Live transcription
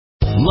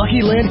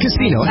Lucky Land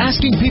Casino,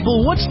 asking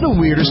people, what's the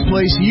weirdest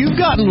place you've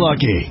gotten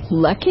lucky?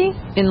 Lucky?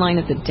 In line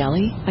at the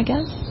deli, I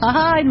guess?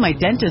 Aha, in my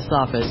dentist's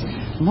office.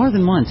 More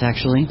than once,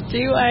 actually.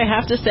 Do I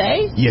have to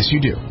say? Yes, you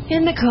do.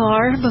 In the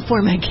car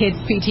before my kids'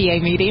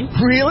 PTA meeting.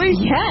 Really?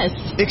 Yes.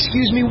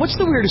 Excuse me, what's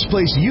the weirdest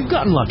place you've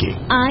gotten lucky?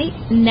 I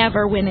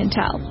never win and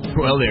tell.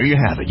 Well, there you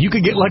have it. You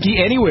can get lucky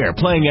anywhere,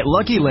 playing at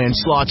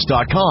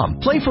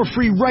LuckyLandSlots.com. Play for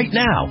free right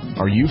now.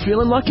 Are you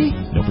feeling lucky?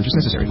 No purchase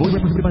necessary. Void where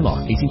prohibited by law.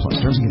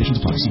 18+. Terms and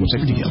conditions apply. See website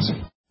for details.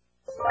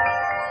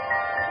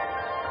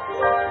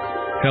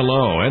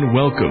 Hello and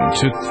welcome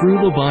to Through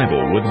the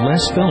Bible with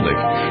Les Feldick,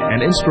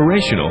 an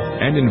inspirational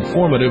and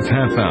informative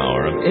half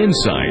hour of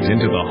insight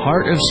into the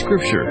heart of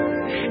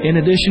Scripture. In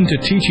addition to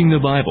teaching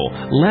the Bible,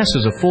 Les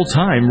is a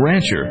full-time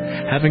rancher,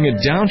 having a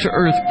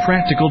down-to-earth,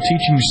 practical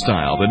teaching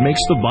style that makes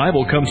the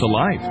Bible come to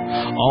life.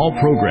 All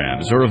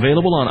programs are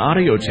available on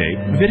audio tape,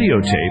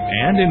 videotape,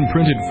 and in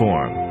printed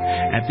form.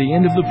 At the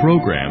end of the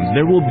program,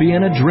 there will be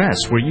an address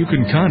where you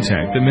can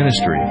contact the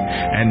ministry.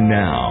 And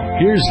now,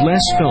 here's Les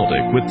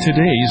Feldick with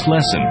today's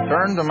lesson.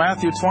 Turn to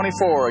Matthew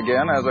 24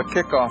 again as a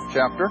kickoff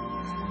chapter.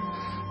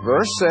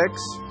 Verse 6.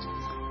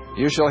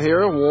 You shall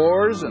hear of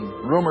wars and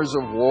rumors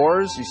of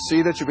wars. You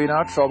see that you be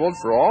not troubled,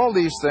 for all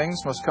these things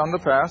must come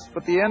to pass,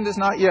 but the end is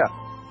not yet.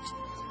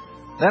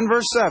 Then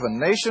verse 7.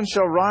 Nation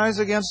shall rise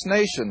against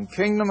nation,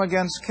 kingdom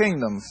against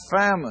kingdom,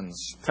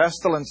 famines,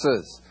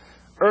 pestilences,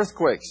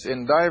 earthquakes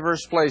in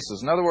diverse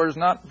places. In other words,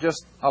 not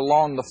just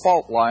along the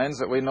fault lines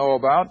that we know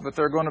about, but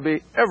they're going to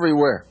be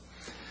everywhere.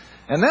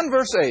 And then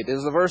verse 8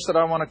 is the verse that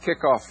I want to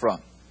kick off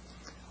from.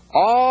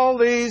 All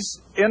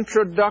these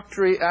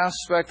introductory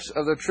aspects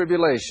of the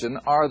tribulation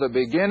are the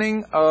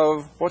beginning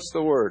of, what's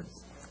the word?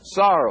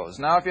 Sorrows.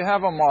 Now, if you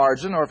have a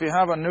margin or if you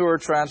have a newer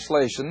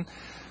translation,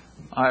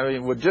 I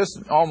would just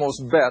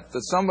almost bet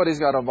that somebody's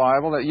got a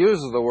Bible that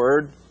uses the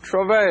word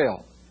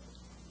travail.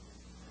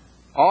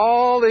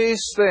 All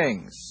these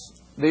things,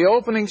 the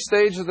opening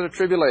stage of the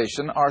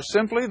tribulation, are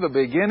simply the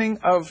beginning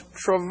of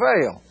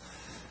travail.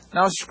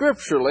 Now,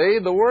 scripturally,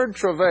 the word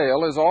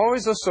travail is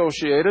always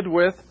associated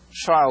with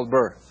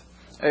childbirth.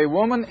 A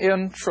woman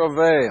in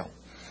travail.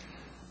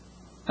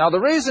 Now, the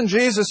reason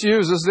Jesus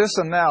uses this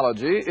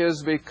analogy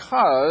is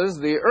because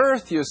the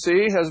earth, you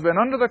see, has been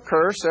under the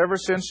curse ever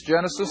since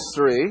Genesis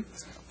 3.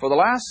 For the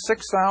last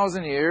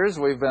 6,000 years,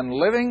 we've been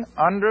living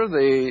under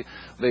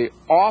the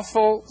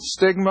awful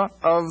stigma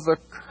of the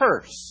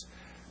curse.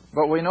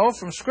 But we know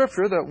from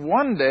Scripture that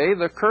one day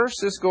the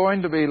curse is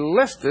going to be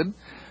lifted,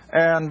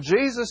 and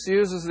Jesus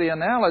uses the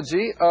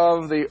analogy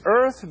of the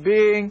earth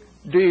being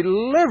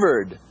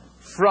delivered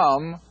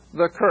from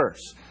the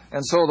curse.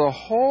 And so the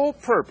whole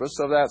purpose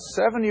of that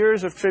 7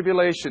 years of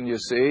tribulation, you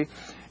see,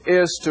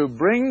 is to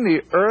bring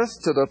the earth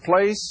to the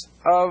place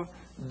of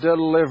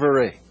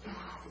delivery.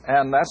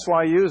 And that's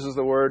why he uses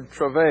the word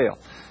travail.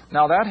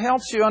 Now that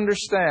helps you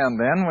understand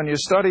then, when you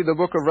study the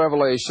book of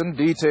Revelation,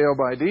 detail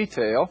by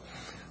detail,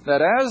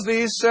 that as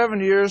these 7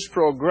 years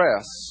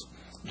progress,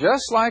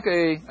 just like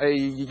a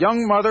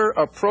young mother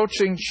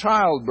approaching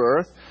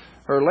childbirth,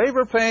 her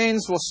labor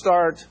pains will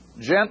start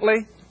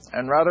gently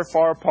and rather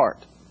far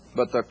apart.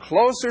 But the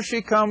closer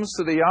she comes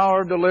to the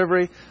hour of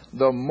delivery,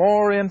 the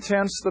more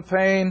intense the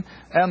pain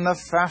and the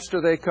faster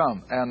they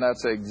come. And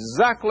that's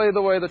exactly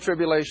the way the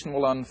tribulation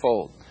will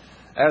unfold.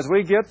 As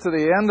we get to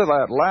the end of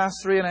that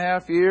last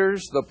 3.5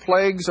 years, the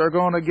plagues are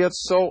going to get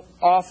so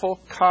awful,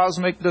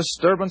 cosmic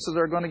disturbances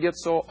are going to get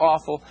so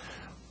awful,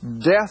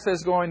 death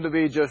is going to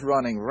be just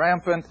running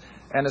rampant,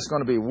 and it's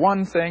going to be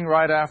one thing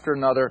right after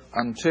another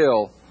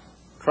until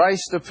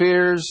Christ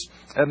appears,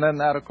 and then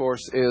that, of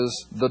course,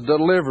 is the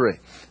delivery.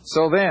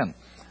 So then,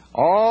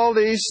 all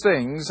these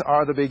things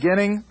are the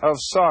beginning of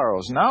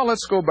sorrows. Now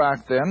let's go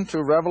back then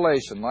to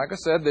Revelation. Like I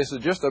said, this is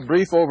just a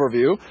brief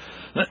overview.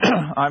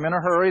 I'm in a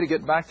hurry to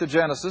get back to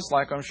Genesis,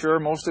 like I'm sure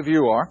most of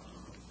you are.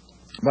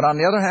 But on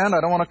the other hand,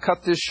 I don't want to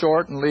cut this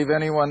short and leave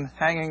anyone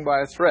hanging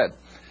by a thread.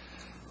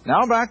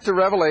 Now back to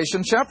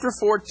Revelation chapter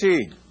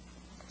 14.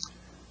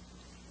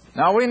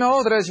 Now we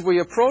know that as we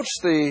approach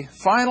the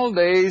final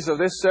days of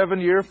this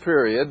 7-year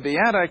period, the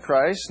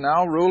Antichrist,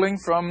 now ruling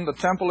from the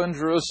temple in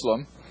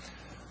Jerusalem,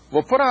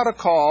 will put out a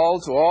call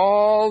to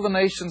all the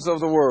nations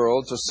of the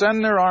world to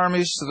send their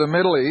armies to the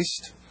Middle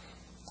East.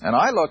 And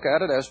I look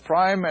at it as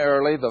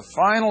primarily the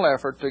final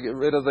effort to get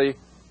rid of the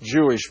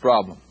Jewish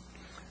problem.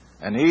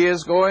 And he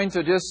is going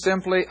to just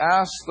simply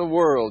ask the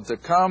world to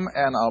come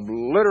and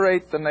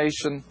obliterate the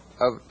nation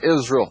of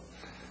Israel.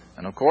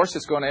 And of course,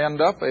 it's going to end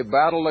up a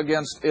battle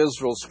against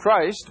Israel's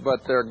Christ,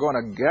 but they're going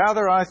to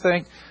gather, I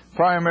think,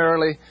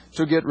 primarily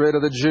to get rid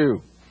of the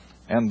Jew.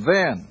 And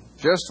then,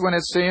 just when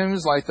it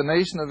seems like the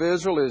nation of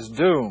Israel is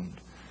doomed,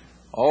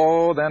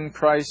 then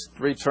Christ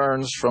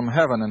returns from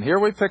heaven. And here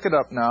we pick it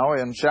up now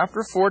in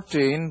chapter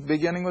 14,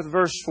 beginning with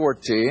verse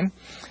 14.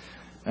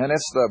 And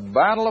it's the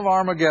Battle of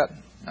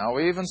Armageddon. Now,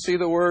 we even see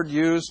the word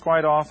used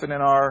quite often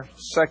in our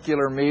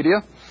secular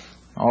media,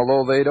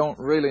 although they don't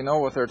really know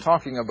what they're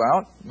talking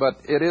about. But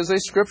it is a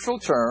scriptural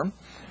term.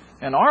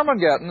 And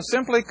Armageddon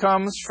simply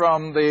comes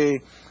from the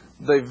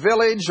the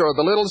village or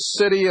the little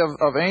city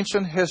of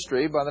ancient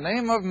history by the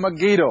name of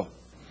Megiddo.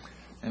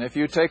 And if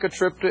you take a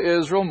trip to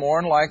Israel, more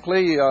than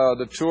likely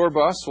the tour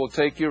bus will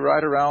take you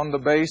right around the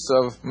base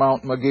of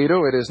Mount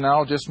Megiddo. It is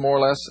now just more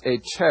or less a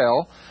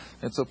tell.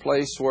 It's a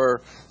place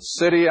where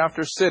city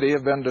after city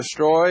have been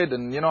destroyed,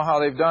 and you know how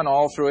they've done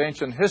all through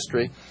ancient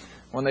history.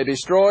 When they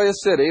destroy a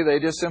city, they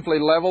just simply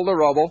level the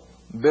rubble,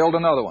 build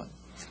another one.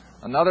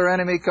 Another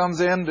enemy comes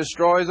in,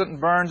 destroys it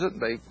and burns it.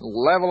 They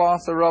level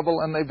off the rubble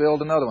and they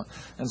build another one.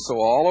 And so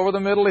all over the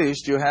Middle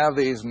East you have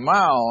these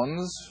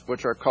mounds,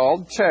 which are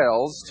called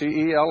tells,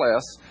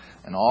 T-E-L-S,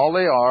 and all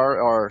they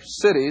are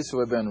cities who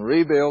have been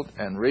rebuilt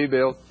and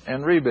rebuilt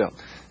and rebuilt.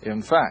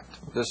 In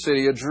fact, the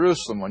city of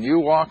Jerusalem, when you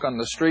walk on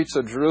the streets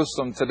of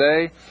Jerusalem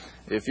today,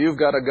 if you've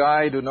got a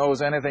guide who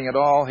knows anything at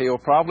all, he'll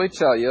probably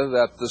tell you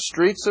that the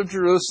streets of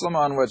Jerusalem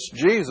on which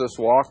Jesus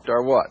walked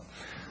are what?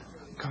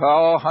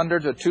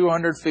 100 to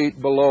 200 feet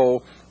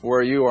below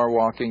where you are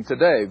walking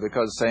today,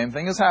 because the same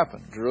thing has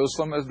happened.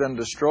 Jerusalem has been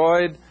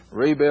destroyed,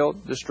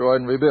 rebuilt,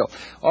 destroyed, and rebuilt.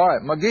 All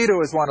right, Megiddo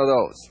is one of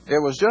those.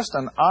 It was just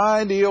an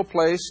ideal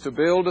place to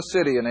build a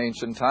city in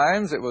ancient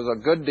times. It was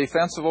a good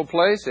defensible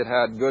place. It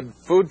had good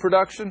food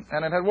production,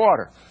 and it had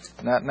water.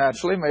 And that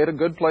naturally made a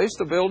good place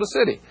to build a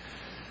city.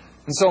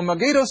 And so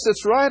Megiddo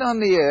sits right on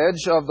the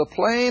edge of the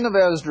plain of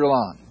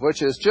Esdraelon,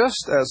 which is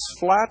just as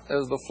flat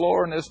as the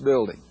floor in this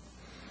building.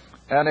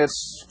 And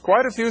it's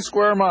quite a few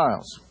square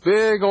miles,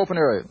 big open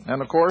area. And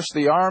of course,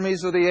 the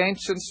armies of the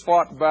ancients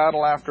fought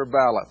battle after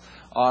battle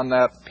on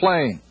that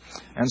plain.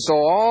 And so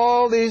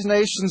all these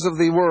nations of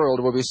the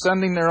world will be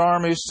sending their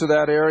armies to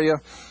that area.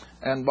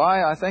 And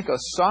by, I think, a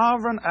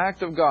sovereign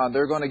act of God,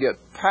 they're going to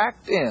get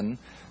packed in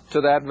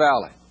to that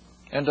valley,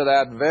 into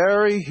that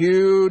very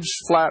huge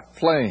flat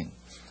plain.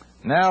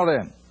 Now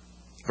then,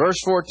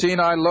 verse 14,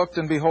 I looked,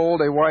 and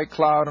behold, a white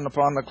cloud, and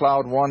upon the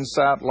cloud one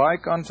sat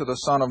like unto the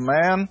Son of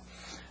Man,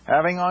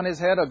 having on his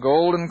head a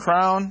golden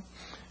crown,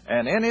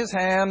 and in his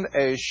hand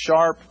a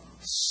sharp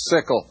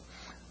sickle.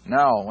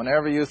 Now,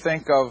 whenever you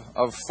think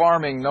of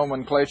farming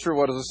nomenclature,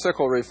 what does a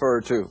sickle refer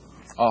to?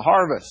 A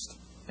harvest.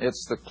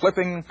 It's the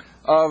clipping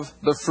of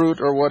the fruit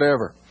or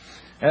whatever.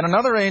 And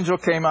another angel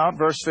came out,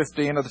 verse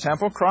 15, of the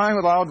temple, crying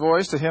with loud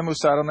voice to him who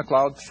sat on the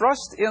cloud,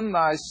 thrust in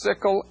thy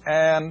sickle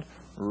and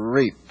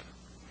reap.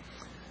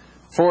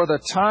 For the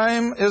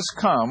time is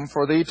come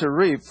for thee to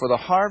reap, for the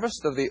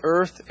harvest of the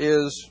earth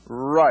is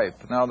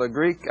ripe. Now, the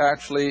Greek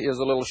actually is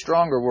a little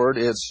stronger word.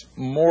 It's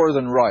more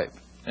than ripe.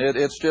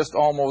 It's just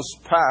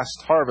almost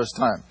past harvest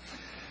time.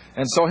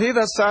 And so he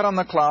that sat on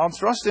the cloud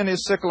thrust in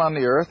his sickle on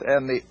the earth,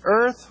 and the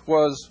earth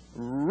was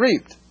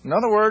reaped. In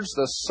other words,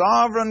 the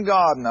sovereign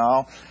God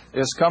now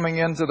is coming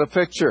into the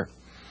picture.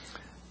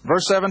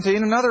 Verse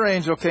 17, another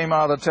angel came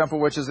out of the temple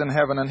which is in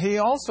heaven, and he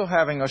also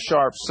having a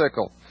sharp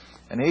sickle.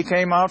 And he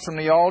came out from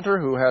the altar,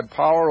 who had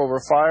power over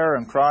fire,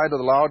 and cried with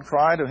a loud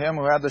cry to him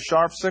who had the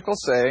sharp sickle,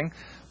 saying,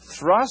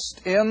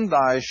 thrust in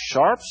thy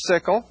sharp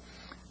sickle,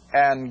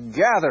 and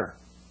gather,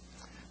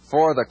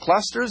 for the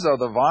clusters of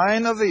the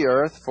vine of the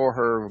earth, for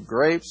her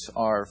grapes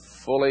are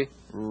fully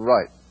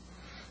ripe.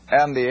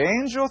 And the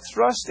angel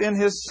thrust in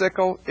his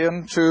sickle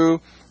into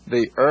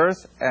the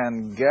earth,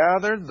 and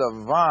gathered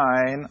the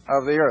vine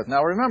of the earth.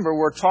 Now remember,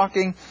 we're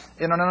talking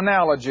in an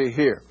analogy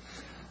here.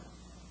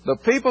 The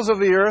peoples of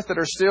the earth that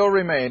are still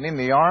remaining,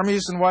 the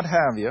armies and what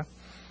have you,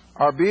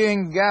 are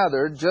being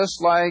gathered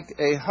just like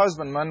a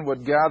husbandman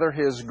would gather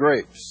his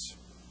grapes.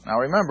 Now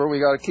remember, we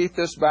got to keep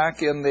this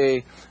back in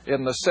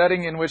the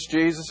setting in which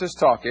Jesus is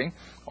talking,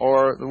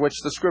 or which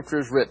the Scripture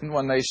is written,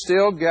 when they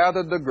still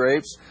gathered the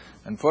grapes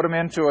and put them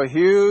into a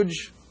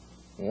huge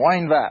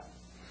wine vat.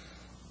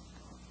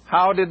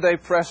 How did they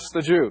press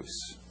the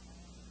juice?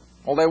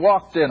 Well, they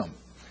walked in them.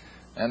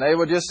 And they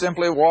would just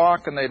simply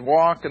walk, and they'd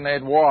walk, and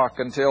they'd walk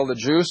until the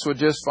juice would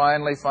just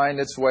finally find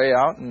its way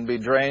out and be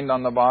drained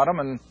on the bottom.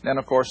 And then,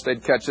 of course,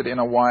 they'd catch it in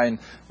a wine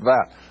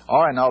vat.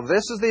 All right, now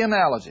this is the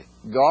analogy.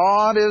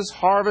 God is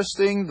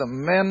harvesting the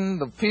men,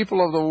 the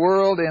people of the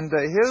world, into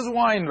His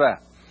wine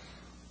vat.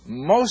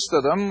 Most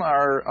of them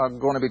are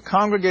going to be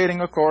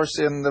congregating, of course,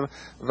 in the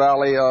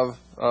valley of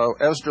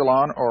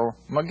Esdraelon or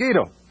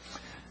Megiddo.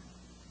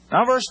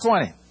 Now, verse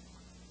 20.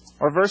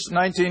 Or verse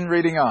 19,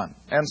 reading on.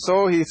 And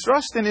so he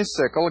thrust in his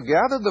sickle,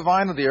 gathered the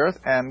vine of the earth,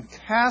 and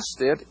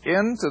cast it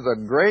into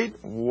the great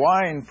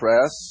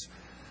winepress.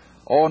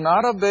 Oh,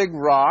 not a big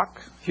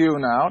rock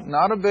hewn out,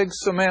 not a big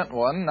cement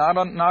one, not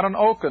an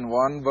oaken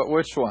one, but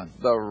which one?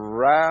 The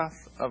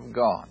wrath of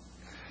God.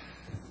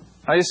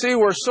 Now you see,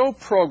 we're so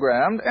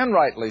programmed, and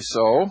rightly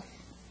so,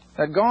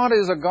 that God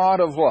is a God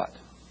of what?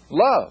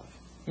 Love,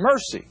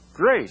 mercy,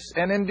 grace,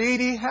 and indeed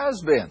He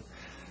has been.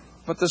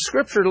 But the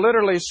Scripture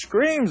literally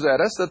screams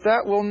at us that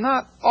that will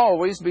not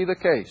always be the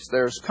case.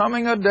 There's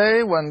coming a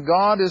day when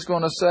God is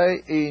going to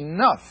say,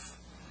 enough,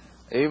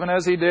 even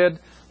as He did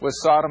with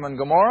Sodom and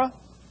Gomorrah,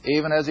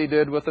 even as He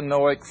did with the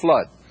Noahic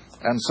flood.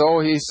 And so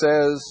He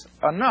says,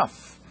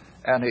 enough.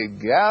 And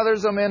He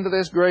gathers them into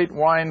this great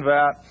wine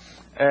vat,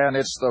 and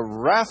it's the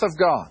wrath of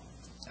God.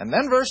 And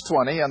then verse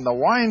 20, and the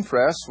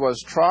winepress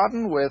was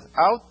trodden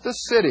without the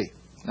city,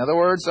 In other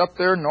words, up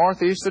there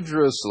northeast of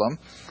Jerusalem.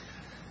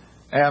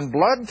 And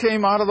blood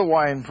came out of the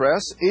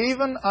winepress,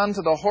 even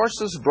unto the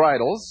horses'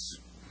 bridles,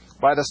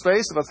 by the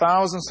space of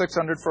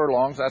 1,600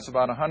 furlongs. That's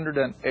about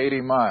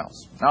 180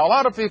 miles. Now, a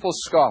lot of people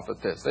scoff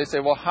at this. They say,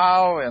 well,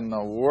 how in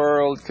the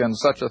world can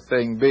such a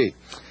thing be?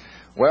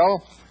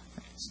 Well,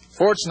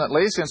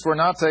 fortunately, since we're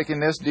not taking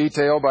this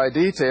detail by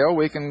detail,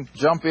 we can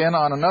jump in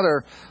on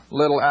another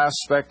little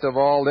aspect of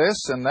all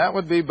this, and that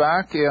would be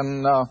back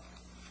in,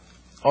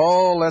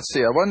 let's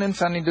see, I wasn't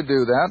intending to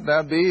do that.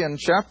 That'd be in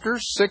chapter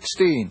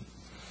 16.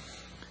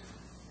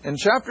 In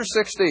chapter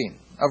 16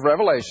 of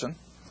Revelation,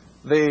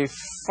 the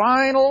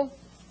final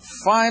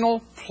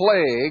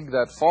plague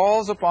that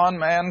falls upon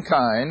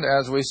mankind,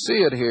 as we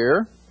see it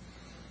here,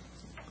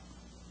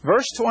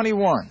 verse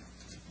 21.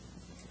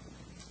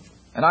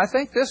 And I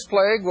think this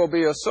plague will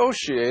be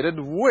associated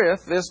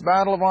with this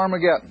battle of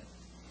Armageddon.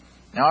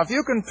 Now, if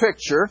you can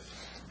picture,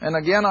 and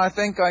again, I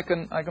think I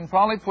can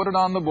probably put it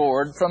on the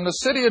board, from the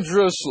city of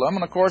Jerusalem,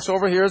 and of course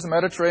over here is the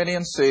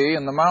Mediterranean Sea,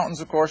 and the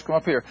mountains, of course, come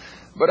up here.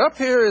 But up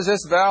here is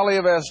this valley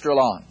of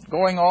Esdraelon,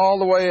 going all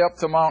the way up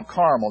to Mount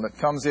Carmel that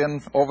comes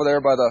in over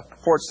there by the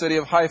port city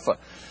of Haifa.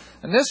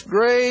 And this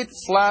great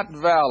flat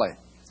valley,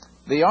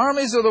 the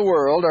armies of the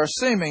world are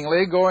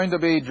seemingly going to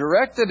be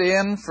directed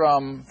in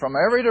from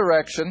every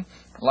direction,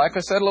 like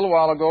I said a little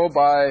while ago,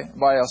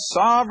 by a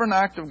sovereign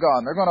act of God.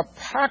 And they're going to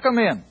pack them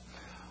in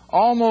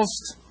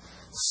almost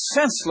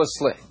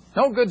senselessly.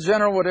 No good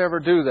general would ever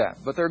do that,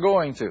 but they're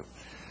going to.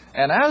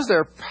 And as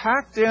they're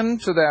packed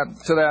into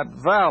that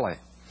valley,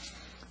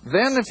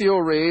 then if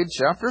you'll read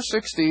chapter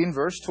 16,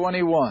 verse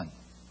 21,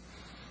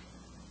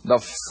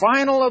 the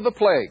final of the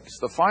plagues,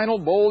 the final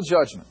bowl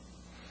judgment.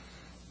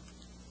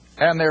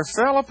 And there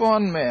fell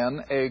upon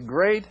men a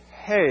great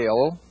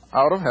hail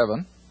out of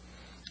heaven,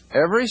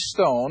 every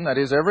stone, that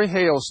is every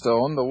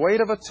hailstone, the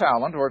weight of a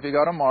talent, or if you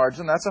got a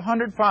margin, that's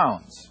 100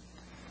 pounds.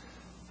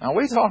 Now,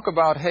 we talk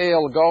about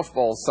hail golf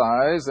ball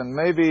size and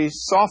maybe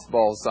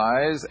softball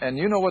size, and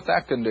you know what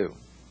that can do.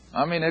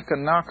 I mean, it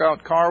can knock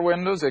out car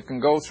windows, it can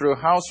go through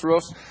house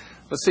roofs,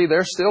 but see,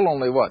 they're still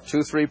only,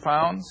 2-3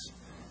 pounds?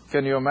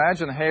 Can you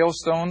imagine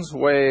hailstones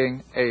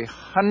weighing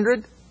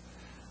 100?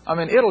 I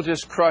mean, it'll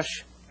just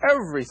crush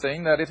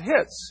everything that it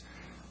hits.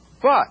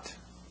 But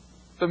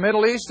the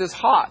Middle East is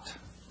hot.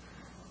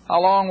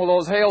 How long will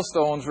those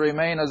hailstones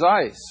remain as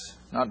ice?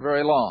 Not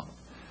very long.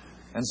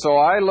 And so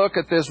I look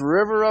at this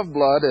river of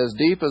blood as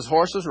deep as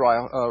horses'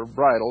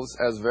 bridles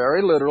as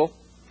very literal,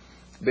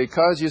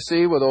 because you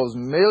see, with those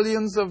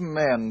millions of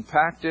men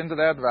packed into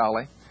that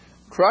valley,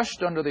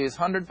 crushed under these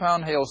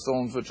 100-pound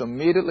hailstones which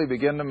immediately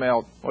begin to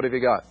melt, what have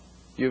you got?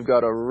 You've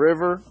got a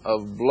river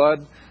of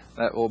blood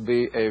that will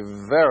be a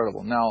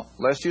veritable. Now,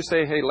 lest you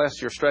say, hey,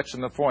 Les, you're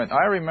stretching the point.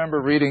 I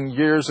remember reading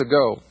years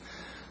ago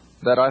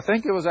that I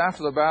think it was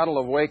after the Battle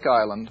of Wake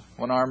Island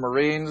when our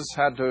Marines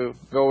had to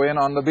go in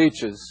on the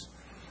beaches.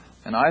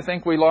 And I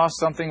think we lost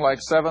something like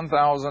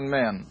 7,000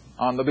 men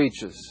on the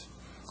beaches.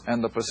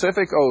 And the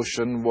Pacific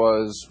Ocean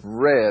was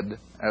red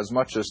as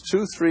much as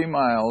 2-3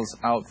 miles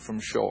out from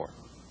shore.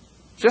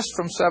 Just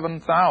from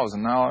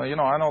 7,000. Now,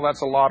 I know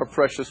that's a lot of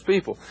precious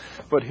people.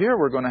 But here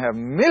we're going to have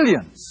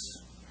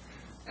millions.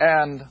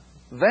 And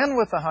then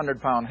with the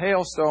 100-pound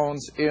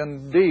hailstones,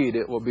 indeed,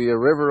 it will be a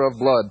river of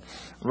blood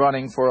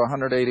running for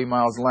 180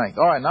 miles length.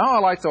 All right, now I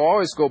like to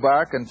always go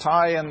back and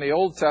tie in the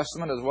Old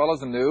Testament as well as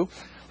the New.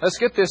 Let's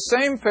get this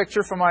same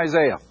picture from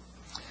Isaiah.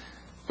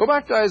 Go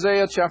back to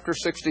Isaiah chapter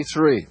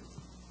 63.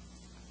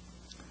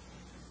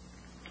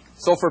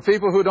 So for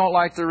people who don't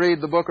like to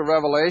read the book of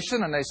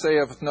Revelation, and they say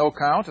of no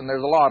count, and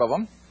there's a lot of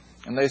them,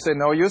 and they say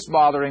no use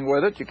bothering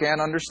with it, you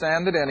can't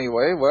understand it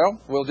anyway, well,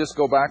 we'll just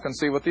go back and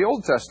see what the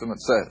Old Testament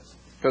says,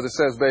 because it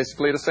says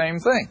basically the same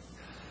thing.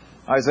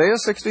 Isaiah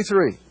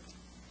 63.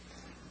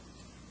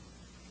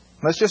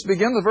 Let's just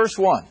begin with verse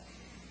 1.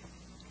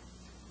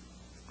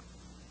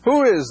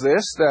 Who is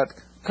this that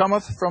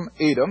cometh from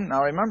Edom?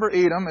 Now remember,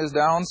 Edom is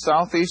down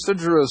southeast of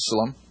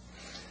Jerusalem.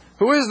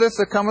 Who is this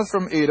that cometh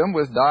from Edom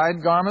with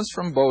dyed garments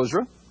from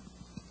Bozrah?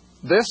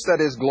 This that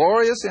is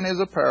glorious in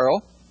his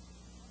apparel,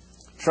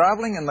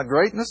 traveling in the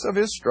greatness of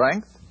his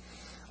strength,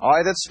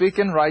 I that speak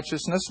in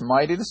righteousness,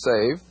 mighty to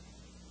save.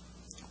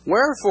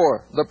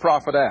 Wherefore, the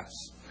prophet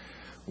asks,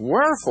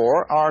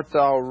 wherefore art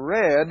thou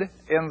red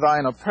in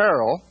thine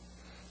apparel,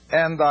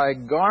 and thy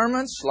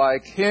garments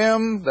like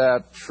him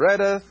that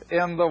treadeth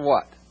in the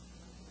what?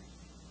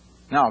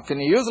 Now, can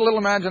you use a little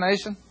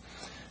imagination?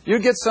 You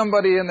get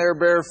somebody in there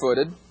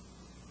barefooted,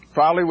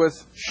 probably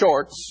with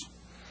shorts,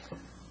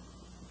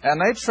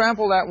 and they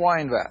trample that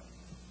wine vat.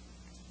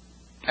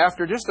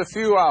 After just a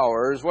few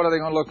hours, what are they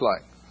going to look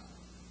like?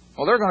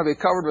 Well, they're going to be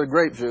covered with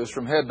grape juice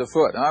from head to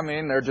foot. I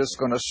mean, they're just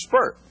going to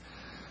spurt.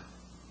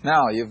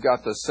 Now, you've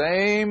got the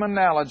same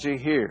analogy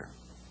here,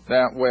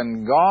 that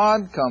when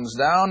God comes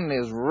down in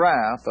His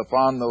wrath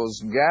upon those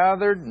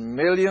gathered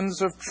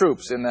millions of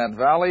troops in that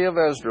valley of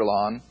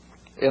Esdraelon,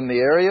 in the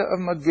area of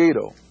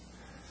Megiddo,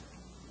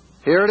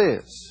 here it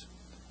is.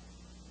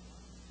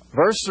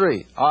 Verse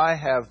 3, I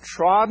have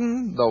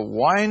trodden the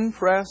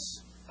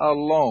winepress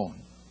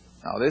alone.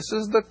 Now this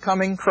is the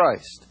coming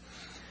Christ.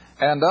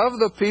 And of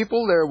the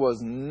people there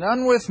was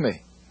none with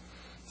me,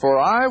 for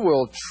I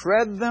will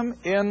tread them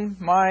in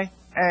my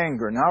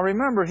anger. Now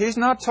remember, he's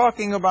not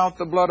talking about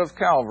the blood of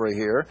Calvary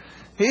here.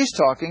 He's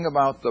talking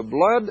about the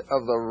blood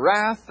of the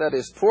wrath that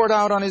is poured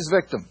out on his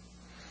victim.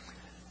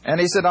 And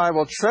he said, I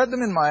will tread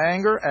them in my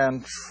anger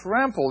and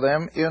trample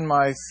them in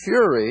my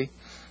fury,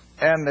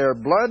 and their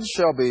blood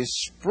shall be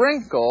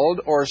sprinkled,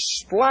 or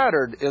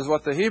splattered is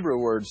what the Hebrew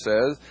word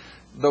says.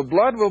 The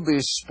blood will be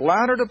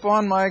splattered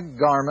upon my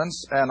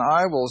garments, and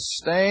I will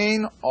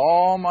stain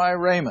all my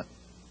raiment.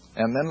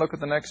 And then look at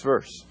the next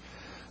verse.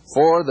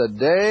 For the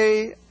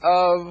day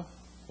of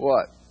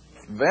what?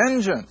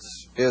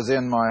 Vengeance is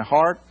in my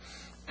heart,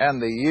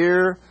 and the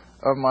year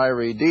of my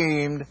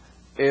redeemed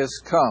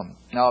is come.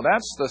 Now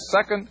that's the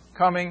second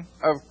coming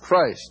of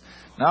Christ.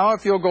 Now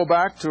if you'll go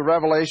back to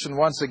Revelation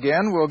once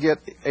again, we'll get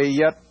a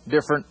yet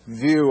different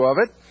view of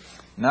it.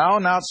 Now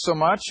not so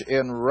much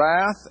in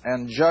wrath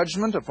and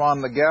judgment upon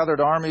the gathered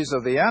armies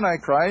of the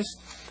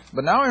Antichrist,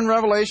 but now in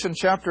Revelation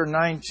chapter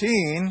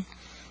 19,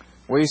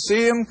 we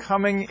see him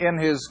coming in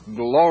his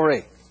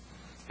glory,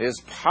 his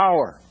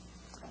power.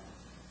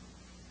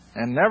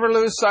 And never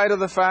lose sight of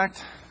the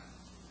fact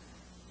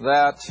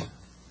that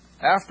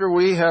after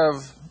we have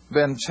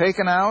been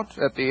taken out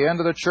at the end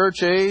of the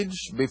church age,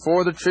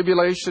 before the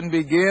tribulation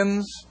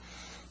begins,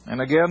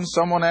 and again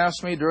someone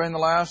asked me during the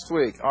last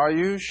week, are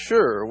you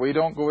sure we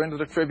don't go into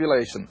the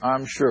tribulation?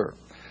 I'm sure.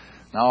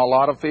 Now a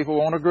lot of people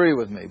won't agree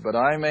with me, but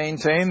I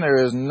maintain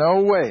there is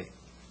no way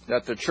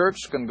that the church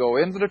can go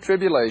into the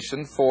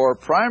tribulation for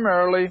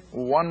primarily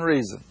one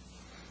reason.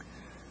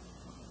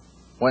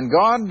 When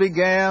God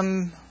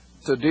began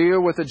to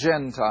deal with the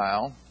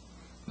Gentile,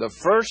 the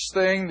first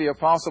thing the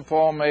Apostle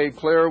Paul made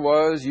clear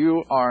was,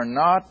 you are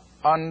not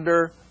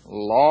under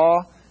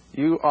law,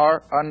 you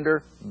are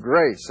under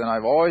grace. And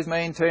I've always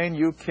maintained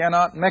you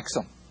cannot mix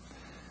them.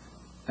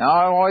 Now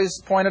I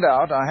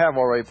have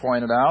already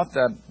pointed out,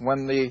 that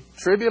when the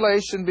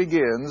tribulation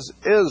begins,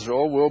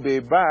 Israel will be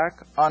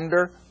back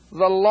under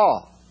the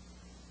law.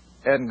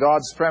 And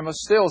God's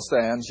premise still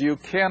stands, you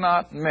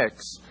cannot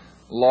mix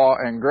law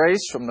and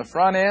grace from the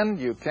front end,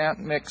 you can't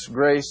mix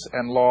grace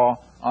and law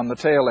on the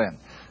tail end.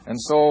 And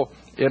so,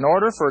 in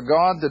order for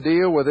God to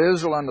deal with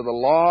Israel under the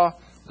law,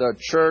 the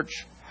church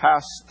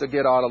has to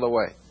get out of the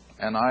way.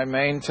 And I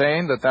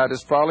maintain that that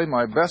is probably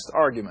my best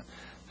argument,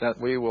 that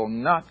we will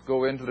not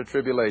go into the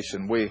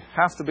tribulation. We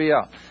have to be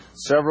out.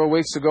 Several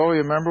weeks ago, you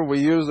remember, we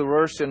used the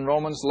verse in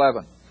Romans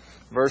 11,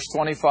 verse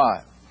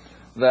 25,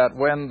 that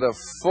when the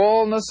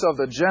fullness of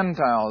the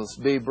Gentiles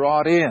be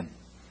brought in,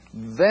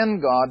 then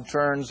God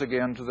turns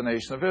again to the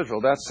nation of Israel.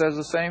 That says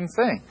the same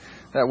thing,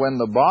 that when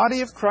the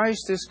body of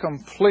Christ is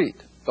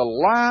complete, the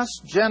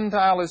last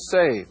Gentile is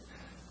saved,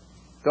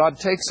 God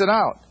takes it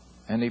out,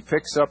 and He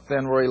picks up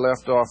then where He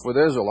left off with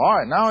Israel. All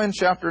right, now in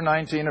chapter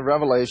 19 of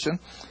Revelation,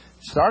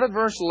 start at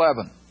verse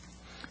 11.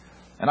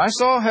 And I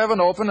saw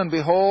heaven open, and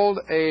behold,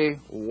 a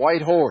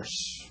white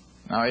horse.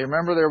 Now you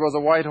remember there was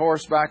a white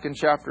horse back in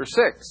chapter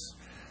 6.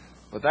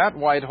 But that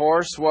white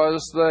horse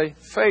was the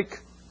fake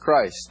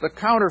Christ, the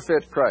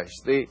counterfeit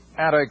Christ, the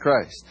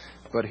Antichrist.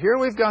 But here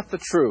we've got the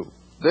true.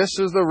 This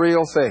is the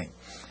real thing.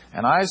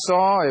 And I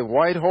saw a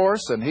white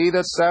horse, and he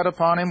that sat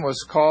upon him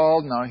was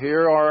called, now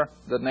here are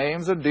the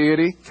names of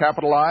deity,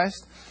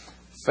 capitalized,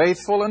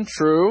 faithful and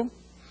true,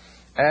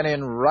 and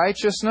in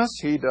righteousness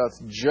he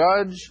doth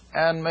judge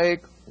and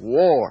make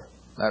war.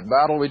 That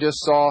battle we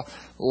just saw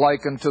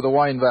likened to the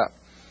wine vat.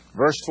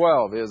 Verse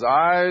 12, his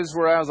eyes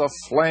were as a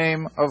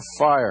flame of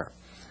fire,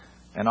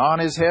 and on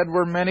his head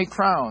were many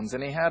crowns,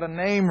 and he had a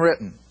name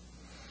written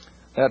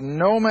that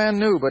no man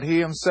knew but he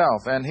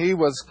himself, and he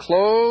was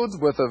clothed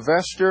with a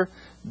vesture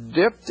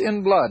dipped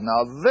in blood.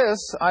 Now this,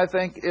 I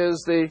think,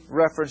 is the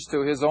reference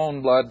to his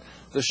own blood,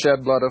 the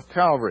shed blood of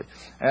Calvary.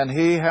 And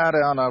he had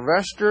on a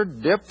vesture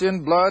dipped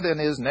in blood, and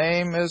his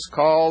name is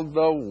called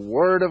the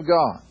Word of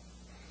God.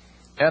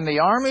 And the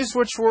armies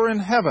which were in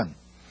heaven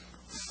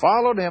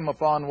followed him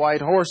upon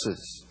white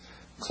horses,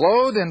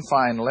 clothed in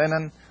fine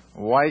linen,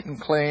 white and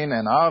clean,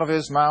 and out of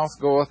his mouth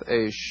goeth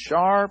a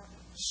sharp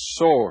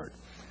sword.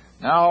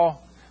 Now,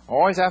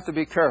 always have to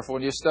be careful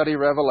when you study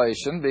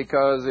Revelation,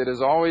 because it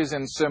is always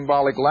in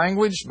symbolic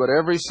language, but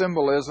every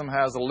symbolism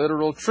has a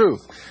literal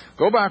truth.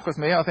 Go back with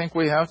me, I think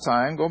we have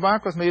time. Go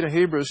back with me to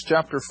Hebrews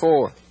chapter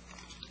 4.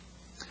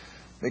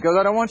 Because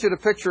I don't want you to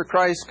picture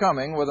Christ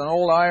coming with an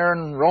old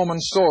iron Roman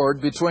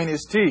sword between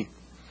his teeth.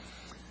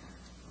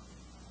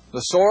 The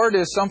sword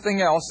is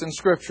something else in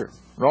Scripture.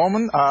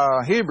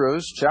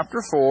 Hebrews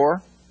chapter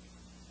 4,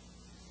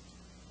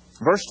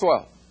 verse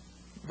 12.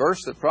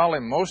 Verse that probably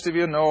most of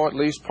you know at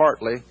least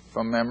partly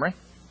from memory.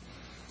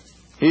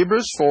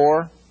 Hebrews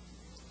 4,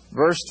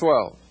 verse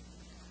 12.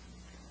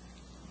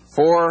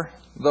 For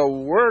the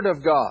Word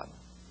of God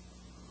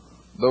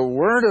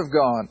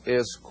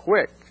is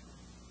quick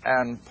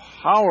and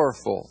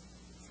powerful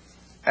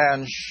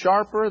and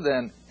sharper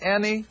than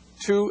any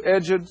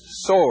two-edged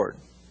sword.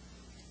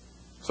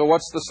 So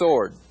what's the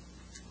sword?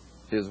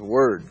 His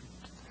Word.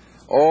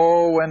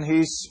 Oh, when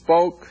He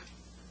spoke,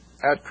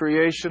 at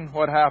creation,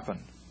 what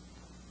happened?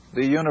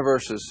 The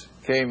universes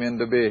came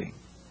into being.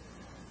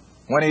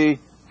 When He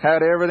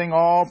had everything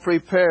all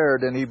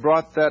prepared and He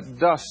brought that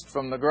dust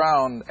from the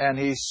ground and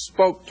He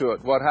spoke to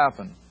it, what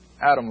happened?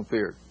 Adam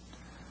appeared.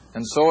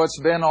 And so it's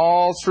been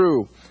all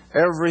through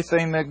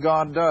everything that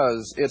God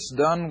does. It's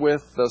done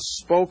with the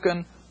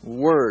spoken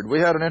Word. We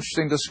had an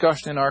interesting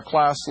discussion in our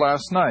class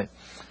last night.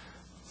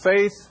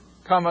 Faith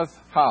cometh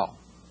how?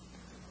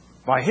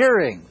 By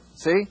hearing.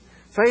 See?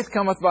 Faith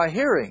cometh by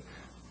hearing.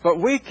 But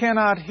we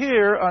cannot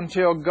hear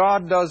until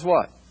God does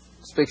what?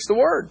 Speaks the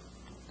Word.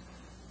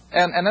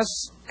 And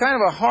that's kind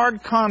of a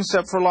hard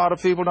concept for a lot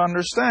of people to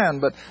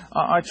understand, but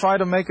I try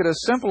to make it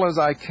as simple as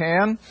I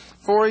can.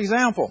 For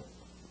example,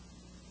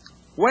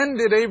 when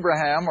did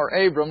Abraham or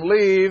Abram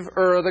leave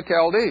Ur of the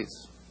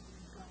Chaldees?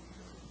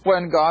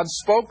 When God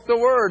spoke the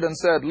Word and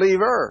said,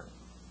 leave Ur.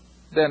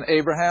 Then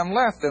Abraham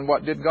left, and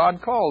what did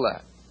God call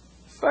that?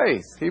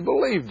 Faith. He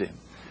believed Him.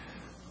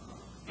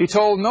 He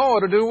told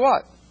Noah to do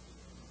what?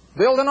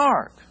 Build an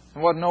ark.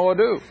 And what did Noah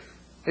do?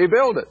 He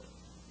built it.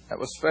 That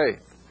was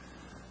faith.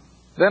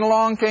 Then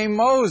along came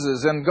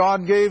Moses, and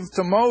God gave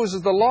to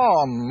Moses the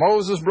law.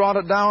 Moses brought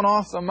it down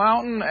off the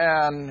mountain,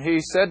 and he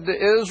said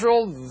to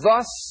Israel,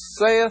 thus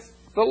saith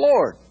the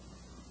Lord.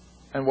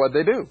 And what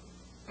did they do?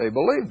 They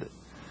believed it.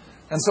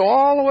 And so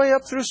all the way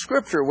up through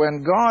Scripture,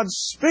 when God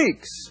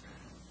speaks,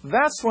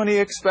 that's when He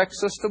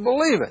expects us to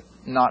believe it,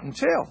 not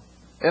until.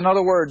 In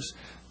other words,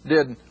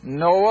 did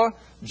Noah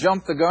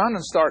jump the gun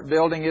and start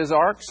building his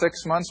ark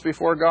 6 months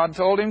before God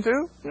told him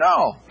to?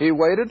 No. He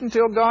waited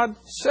until God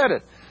said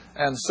it.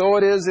 And so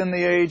it is in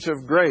the age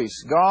of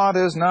grace. God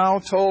has now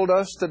told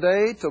us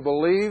today to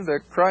believe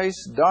that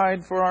Christ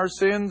died for our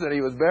sins, that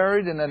He was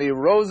buried, and that He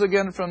rose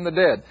again from the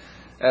dead.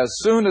 As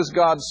soon as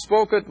God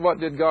spoke it, what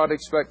did God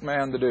expect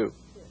man to do?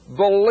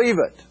 Believe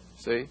it.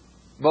 See?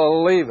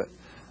 Believe it.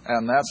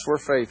 And that's where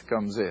faith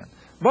comes in.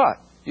 But,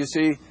 you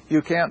see,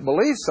 you can't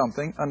believe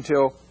something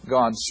until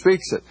God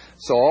speaks it.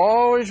 So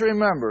always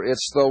remember,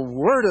 it's the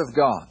Word of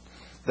God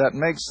that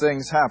makes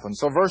things happen.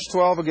 So verse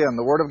 12 again,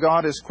 the Word of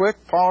God is quick,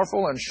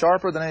 powerful, and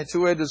sharper than any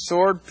two-edged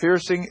sword,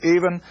 piercing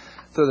even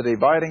to the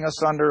dividing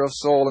asunder of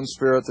soul and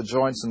spirit, the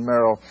joints and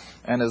marrow,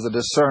 and is a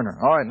discerner.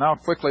 All right, now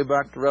quickly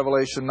back to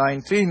Revelation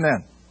 19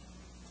 then.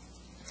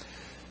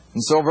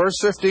 And so verse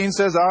 15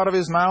 says, out of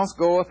His mouth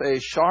goeth a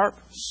sharp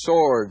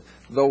sword,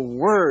 the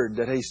Word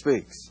that He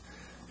speaks.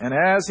 And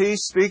as He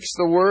speaks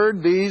the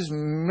Word, these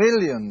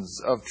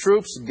millions of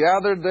troops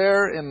gathered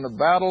there in the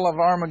battle of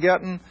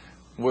Armageddon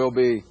will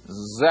be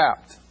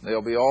zapped.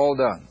 They'll be all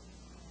done.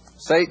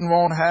 Satan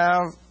won't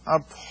have a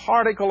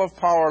particle of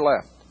power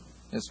left.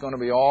 It's going to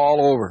be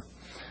all over.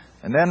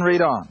 And then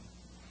read on.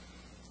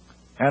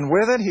 And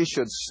with it He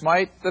should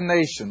smite the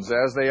nations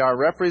as they are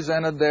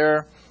represented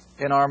there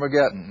in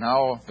Armageddon.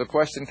 Now, the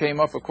question came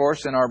up, of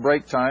course, in our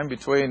break time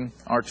between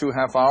our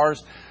 2.5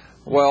 hours.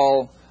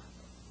 Well,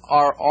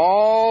 are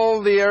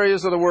all the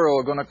areas of the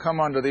world going to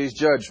come under these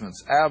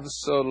judgments?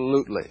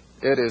 Absolutely.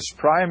 It is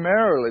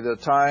primarily the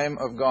time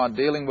of God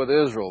dealing with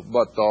Israel,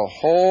 but the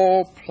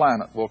whole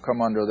planet will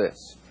come under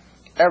this.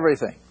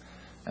 Everything.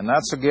 And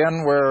that's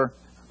again where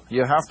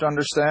you have to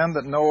understand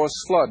that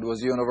Noah's flood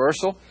was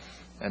universal.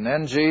 And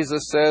then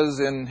Jesus says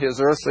in His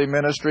earthly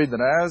ministry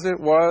that as it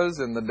was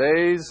in the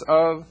days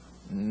of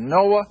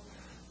Noah,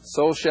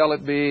 so shall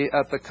it be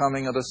at the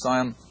coming of the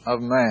Son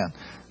of Man.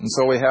 And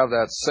so we have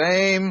that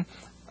same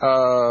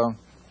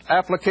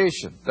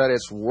application, that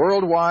it's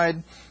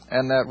worldwide,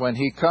 and that when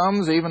He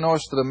comes, even though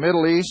it's to the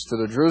Middle East, to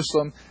the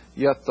Jerusalem,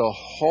 yet the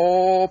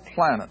whole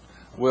planet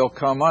will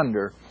come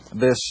under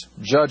this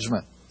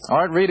judgment. All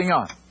right, reading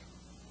on.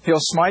 He'll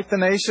smite the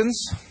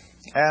nations,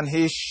 and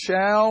He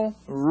shall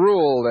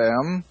rule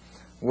them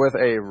with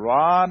a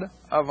rod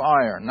of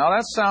iron. Now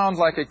that sounds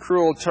like a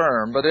cruel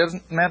term, but it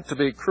isn't meant to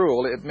be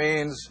cruel. It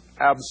means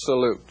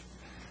absolute.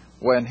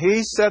 When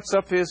He sets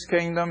up His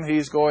kingdom,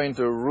 He's going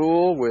to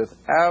rule with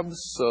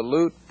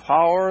absolute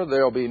power.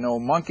 There will be no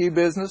monkey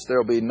business. There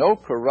will be no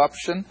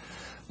corruption.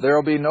 There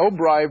will be no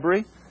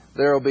bribery.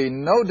 There will be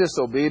no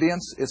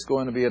disobedience. It's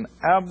going to be an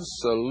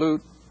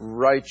absolute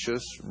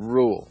righteous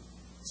rule.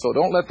 So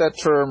don't let that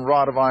term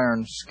rod of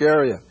iron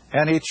scare you.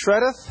 And He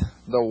treadeth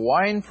the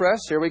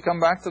winepress. Here we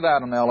come back to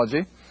that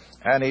analogy.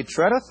 And He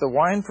treadeth the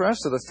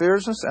winepress of the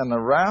fierceness and the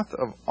wrath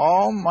of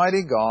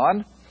Almighty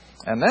God.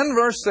 And then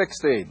verse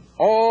 16.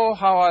 Oh,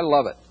 how I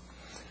love it.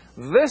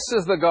 This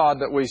is the God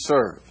that we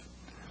serve.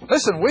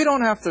 Listen, we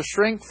don't have to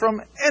shrink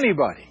from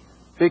anybody,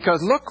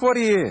 because look what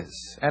He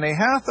is. And He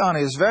hath on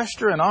His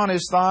vesture and on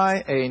His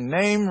thigh a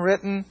name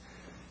written,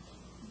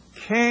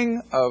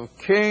 King of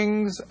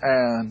Kings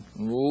and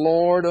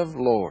Lord of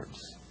Lords.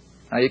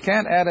 Now you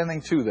can't add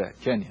anything to that,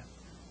 can you?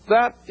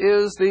 That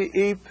is the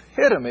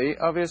epitome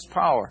of His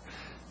power.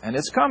 And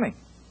it's coming.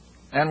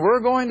 And we're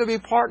going to be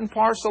part and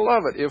parcel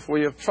of it if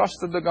we have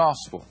trusted the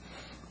gospel.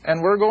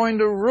 And we're going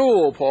to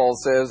rule, Paul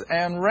says,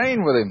 and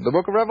reign with Him. The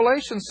book of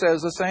Revelation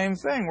says the same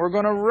thing. We're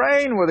going to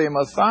reign with Him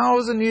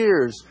 1,000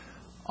 years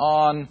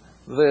on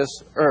this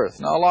earth.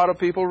 Now, a lot of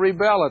people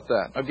rebel at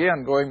that.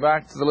 Again, going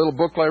back to the little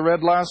book I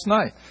read last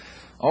night.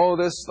 Oh,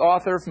 this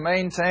author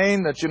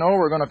maintained that,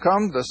 we're going to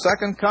come to the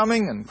second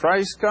coming, and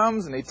Christ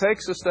comes, and He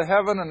takes us to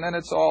heaven, and then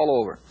it's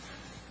all over.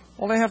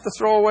 Well, they have to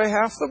throw away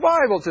half the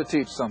Bible to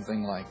teach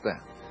something like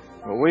that.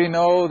 But we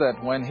know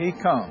that when He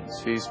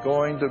comes, He's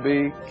going to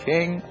be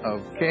King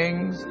of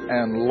kings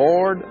and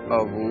Lord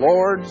of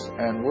lords,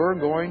 and we're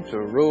going to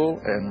rule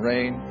and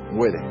reign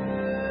with Him.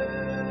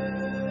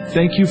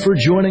 Thank you for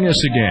joining us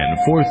again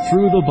for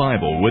Through the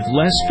Bible with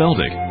Les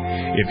Feldick.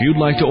 If you'd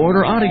like to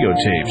order audio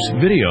tapes,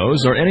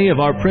 videos, or any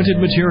of our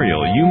printed material,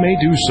 you may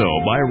do so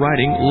by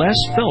writing Les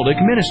Feldick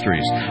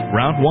Ministries,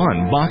 Route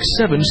 1, Box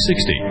 760,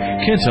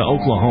 Kinta,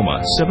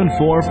 Oklahoma,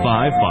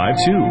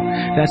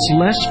 74552. That's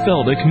Les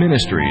Feldick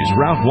Ministries,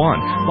 Route 1,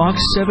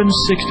 Box 760,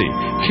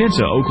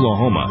 Kinta,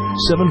 Oklahoma,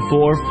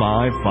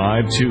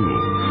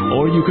 74552.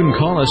 Or you can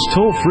call us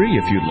toll-free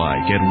if you'd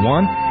like at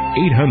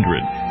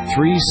 1-800-369-7856.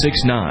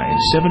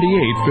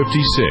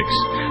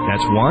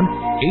 That's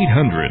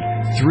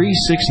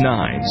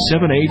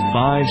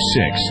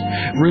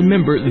 1-800-369-7856.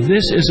 Remember,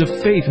 this is a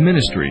faith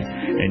ministry,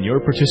 and your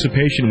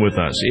participation with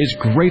us is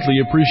greatly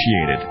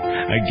appreciated.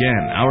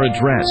 Again, our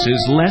address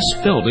is Les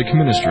Feldick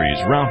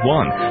Ministries, Route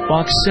 1,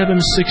 Box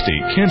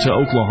 760, Kinta,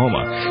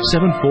 Oklahoma,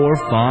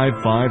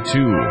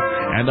 74552.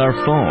 And our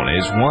phone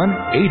is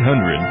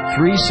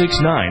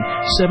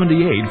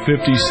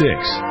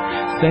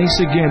 1-800-369-7856. Thanks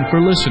again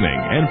for listening,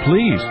 and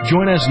please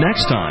join us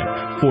next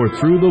time for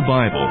Through the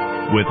Bible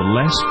with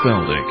Les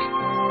Feldick.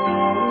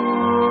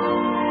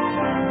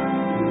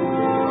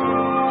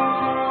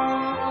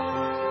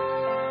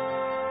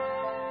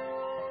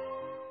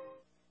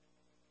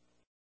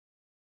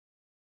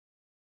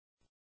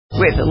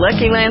 With the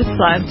Lucky Land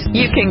Slots,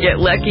 you can get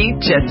lucky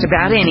just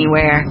about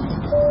anywhere.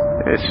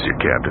 This is your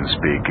captain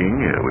speaking.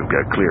 We've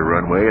got clear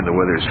runway and the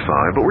weather's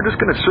fine, but we're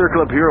just going to circle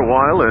up here a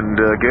while and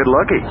get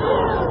lucky.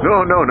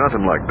 No,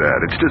 nothing like that.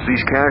 It's just these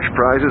cash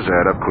prizes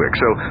add up quick.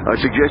 So I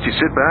suggest you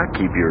sit back,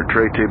 keep your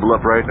tray table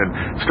upright, and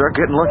start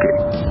getting lucky.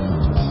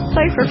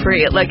 Play for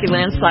free at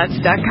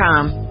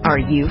LuckyLandSlots.com.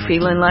 Are you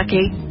feeling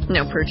lucky?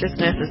 No purchase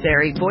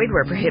necessary. Void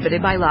where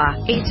prohibited by law.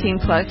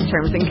 18+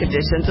 terms and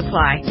conditions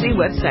apply. See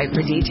website for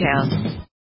details.